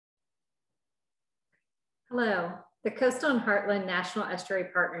Hello, the Coastal and Heartland National Estuary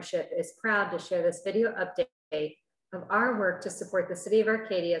Partnership is proud to share this video update of our work to support the City of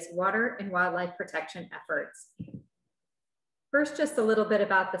Arcadia's water and wildlife protection efforts. First, just a little bit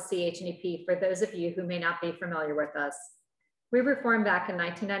about the CHNEP for those of you who may not be familiar with us. We were formed back in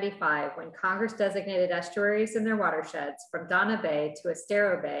 1995 when Congress designated estuaries in their watersheds from Donna Bay to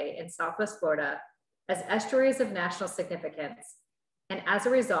Estero Bay in Southwest Florida as estuaries of national significance. And as a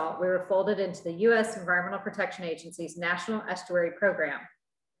result, we were folded into the U.S. Environmental Protection Agency's National Estuary Program.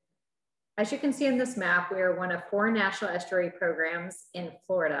 As you can see in this map, we are one of 4 national estuary programs in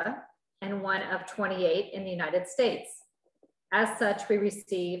Florida and one of 28 in the United States. As such, we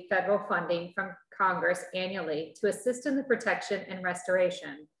receive federal funding from Congress annually to assist in the protection and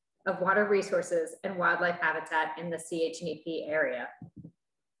restoration of water resources and wildlife habitat in the CHNEP area.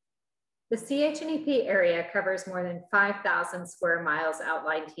 The CHNEP area covers more than 5,000 square miles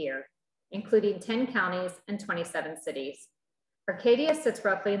outlined here, including 10 counties and 27 cities. Arcadia sits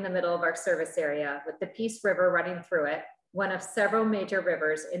roughly in the middle of our service area with the Peace River running through it, one of several major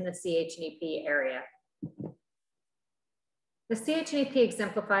rivers in the CHNEP area. The CHNEP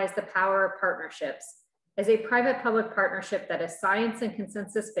exemplifies the power of partnerships as a private-public partnership that is science and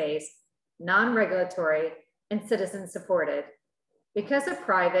consensus-based, non-regulatory, and citizen-supported. Because of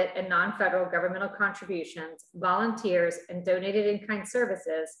private and non-federal governmental contributions, volunteers, and donated in-kind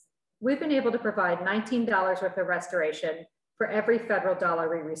services, we've been able to provide $19 worth of restoration for every federal dollar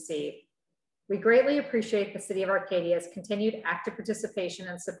we receive. We greatly appreciate the City of Arcadia's continued active participation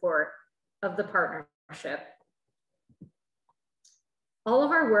and support of the partnership. All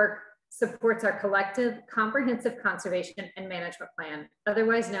of our work supports our collective comprehensive conservation and management plan,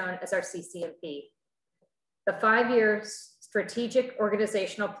 otherwise known as our CCMP. The 5-year strategic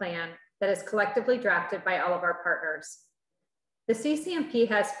organizational plan that is collectively drafted by all of our partners. The CCMP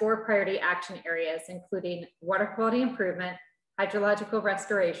has 4 priority action areas, including water quality improvement, hydrological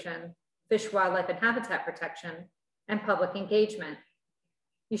restoration, fish, wildlife, and habitat protection, and public engagement.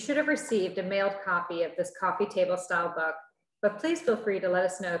 You should have received a mailed copy of this coffee table style book, but please feel free to let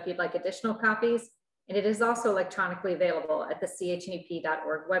us know if you'd like additional copies, and it is also electronically available at the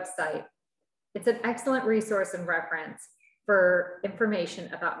chnep.org website. It's an excellent resource and reference for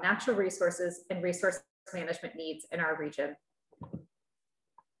information about natural resources and resource management needs in our region.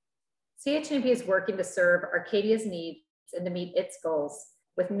 CHNEP is working to serve Arcadia's needs and to meet its goals,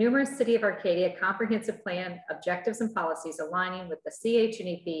 with numerous City of Arcadia comprehensive plan objectives and policies aligning with the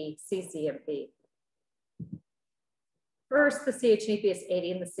CHNEP CCMP. First, the CHNEP is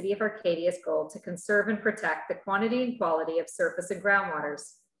aiding the City of Arcadia's goal to conserve and protect the quantity and quality of surface and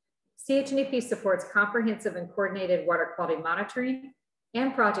groundwaters. CHNEP supports comprehensive and coordinated water quality monitoring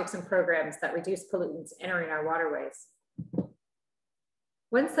and projects and programs that reduce pollutants entering our waterways.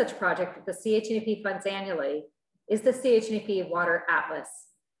 One such project that the CHNEP funds annually is the CHNEP Water Atlas,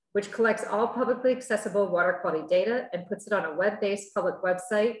 which collects all publicly accessible water quality data and puts it on a web-based public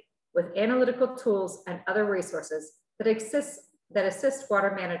website with analytical tools and other resources that assist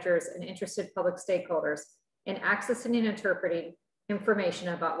water managers and interested public stakeholders in accessing and interpreting information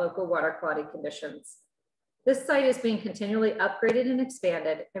about local water quality conditions. This site is being continually upgraded and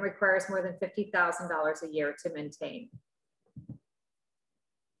expanded and requires more than $50,000 a year to maintain.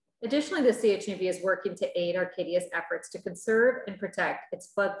 Additionally, the CHNEP is working to aid Arcadia's efforts to conserve and protect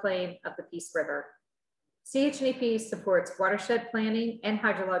its floodplain of the Peace River. CHNEP supports watershed planning and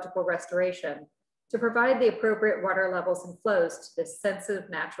hydrological restoration to provide the appropriate water levels and flows to this sensitive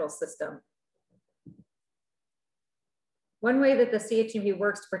natural system. One way that the CHNEP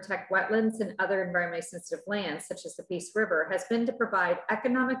works to protect wetlands and other environmentally sensitive lands, such as the Peace River, has been to provide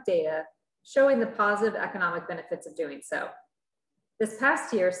economic data showing the positive economic benefits of doing so. This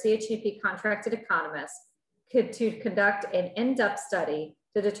past year, CHNEP contracted economists to conduct an in-depth study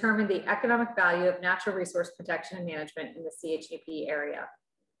to determine the economic value of natural resource protection and management in the CHNEP area.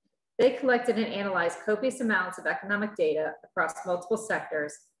 They collected and analyzed copious amounts of economic data across multiple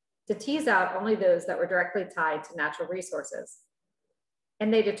sectors to tease out only those that were directly tied to natural resources.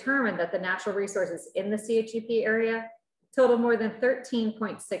 And they determined that the natural resources in the CHNEP area total more than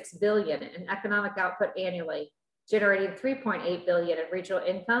 $13.6 billion in economic output annually, generating $3.8 billion in regional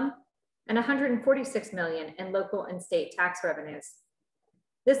income and $146 million in local and state tax revenues.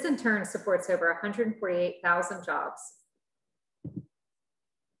 This in turn supports over 148,000 jobs.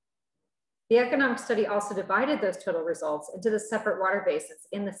 The economic study also divided those total results into the separate water basins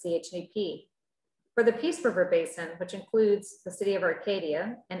in the CHNEP. For the Peace River Basin, which includes the City of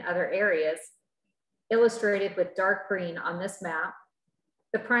Arcadia and other areas, illustrated with dark green on this map,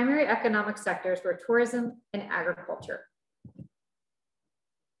 the primary economic sectors were tourism and agriculture.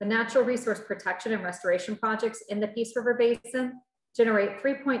 The natural resource protection and restoration projects in the Peace River Basin generate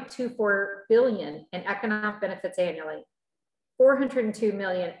 $3.24 billion in economic benefits annually, $402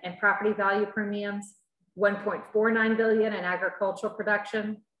 million in property value premiums, $1.49 billion in agricultural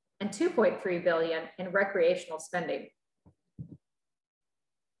production, and $2.3 billion in recreational spending.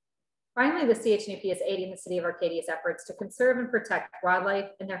 Finally, the CHNEP is aiding the City of Arcadia's efforts to conserve and protect wildlife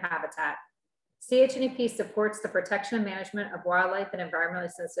and their habitat. CHNEP supports the protection and management of wildlife and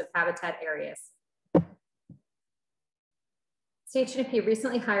environmentally sensitive habitat areas. CHNEP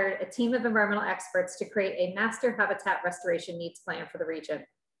recently hired a team of environmental experts to create a master habitat restoration needs plan for the region,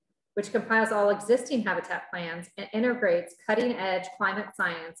 which compiles all existing habitat plans and integrates cutting-edge climate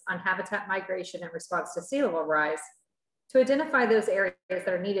science on habitat migration in response to sea level rise to identify those areas that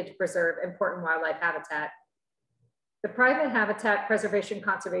are needed to preserve important wildlife habitat. The private habitat preservation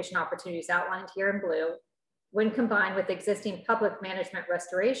conservation opportunities outlined here in blue, when combined with existing public management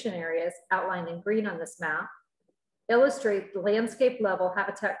restoration areas outlined in green on this map, illustrate the landscape level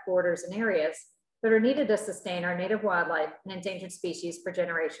habitat corridors and areas that are needed to sustain our native wildlife and endangered species for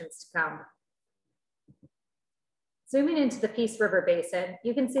generations to come. Zooming into the Peace River Basin,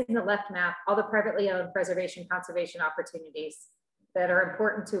 you can see in the left map all the privately owned preservation conservation opportunities that are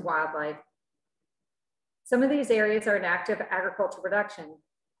important to wildlife. Some of these areas are in active agricultural production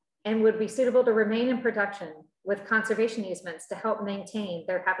and would be suitable to remain in production with conservation easements to help maintain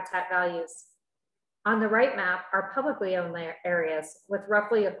their habitat values. On the right map are publicly owned areas, with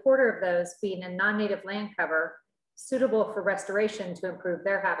roughly a quarter of those being in non-native land cover suitable for restoration to improve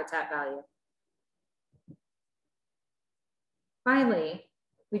their habitat value. Finally,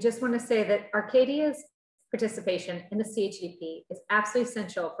 we just want to say that Arcadia's participation in the CHNEP is absolutely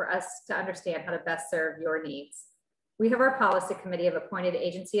essential for us to understand how to best serve your needs. We have our policy committee of appointed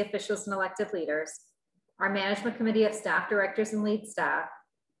agency officials and elected leaders, our management committee of staff directors and lead staff,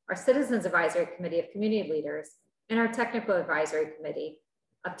 our citizens advisory committee of community leaders, and our technical advisory committee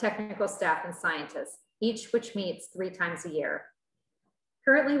of technical staff and scientists, each which meets 3 times a year.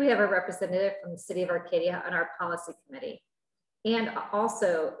 Currently, we have a representative from the City of Arcadia on our policy committee. And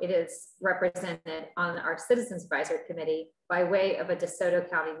also it is represented on our Citizens Advisory Committee by way of a DeSoto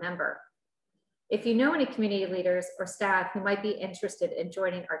County member. If you know any community leaders or staff who might be interested in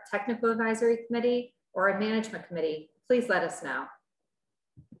joining our Technical Advisory Committee or our Management Committee, please let us know.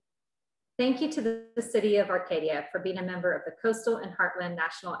 Thank you to the City of Arcadia for being a member of the Coastal and Heartland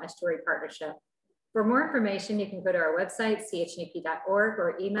National Estuary Partnership. For more information, you can go to our website, chnep.org,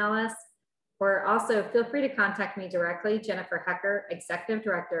 or email us. Or also feel free to contact me directly, Jennifer Hecker, Executive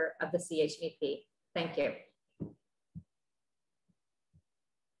Director of the CHNEP. Thank you.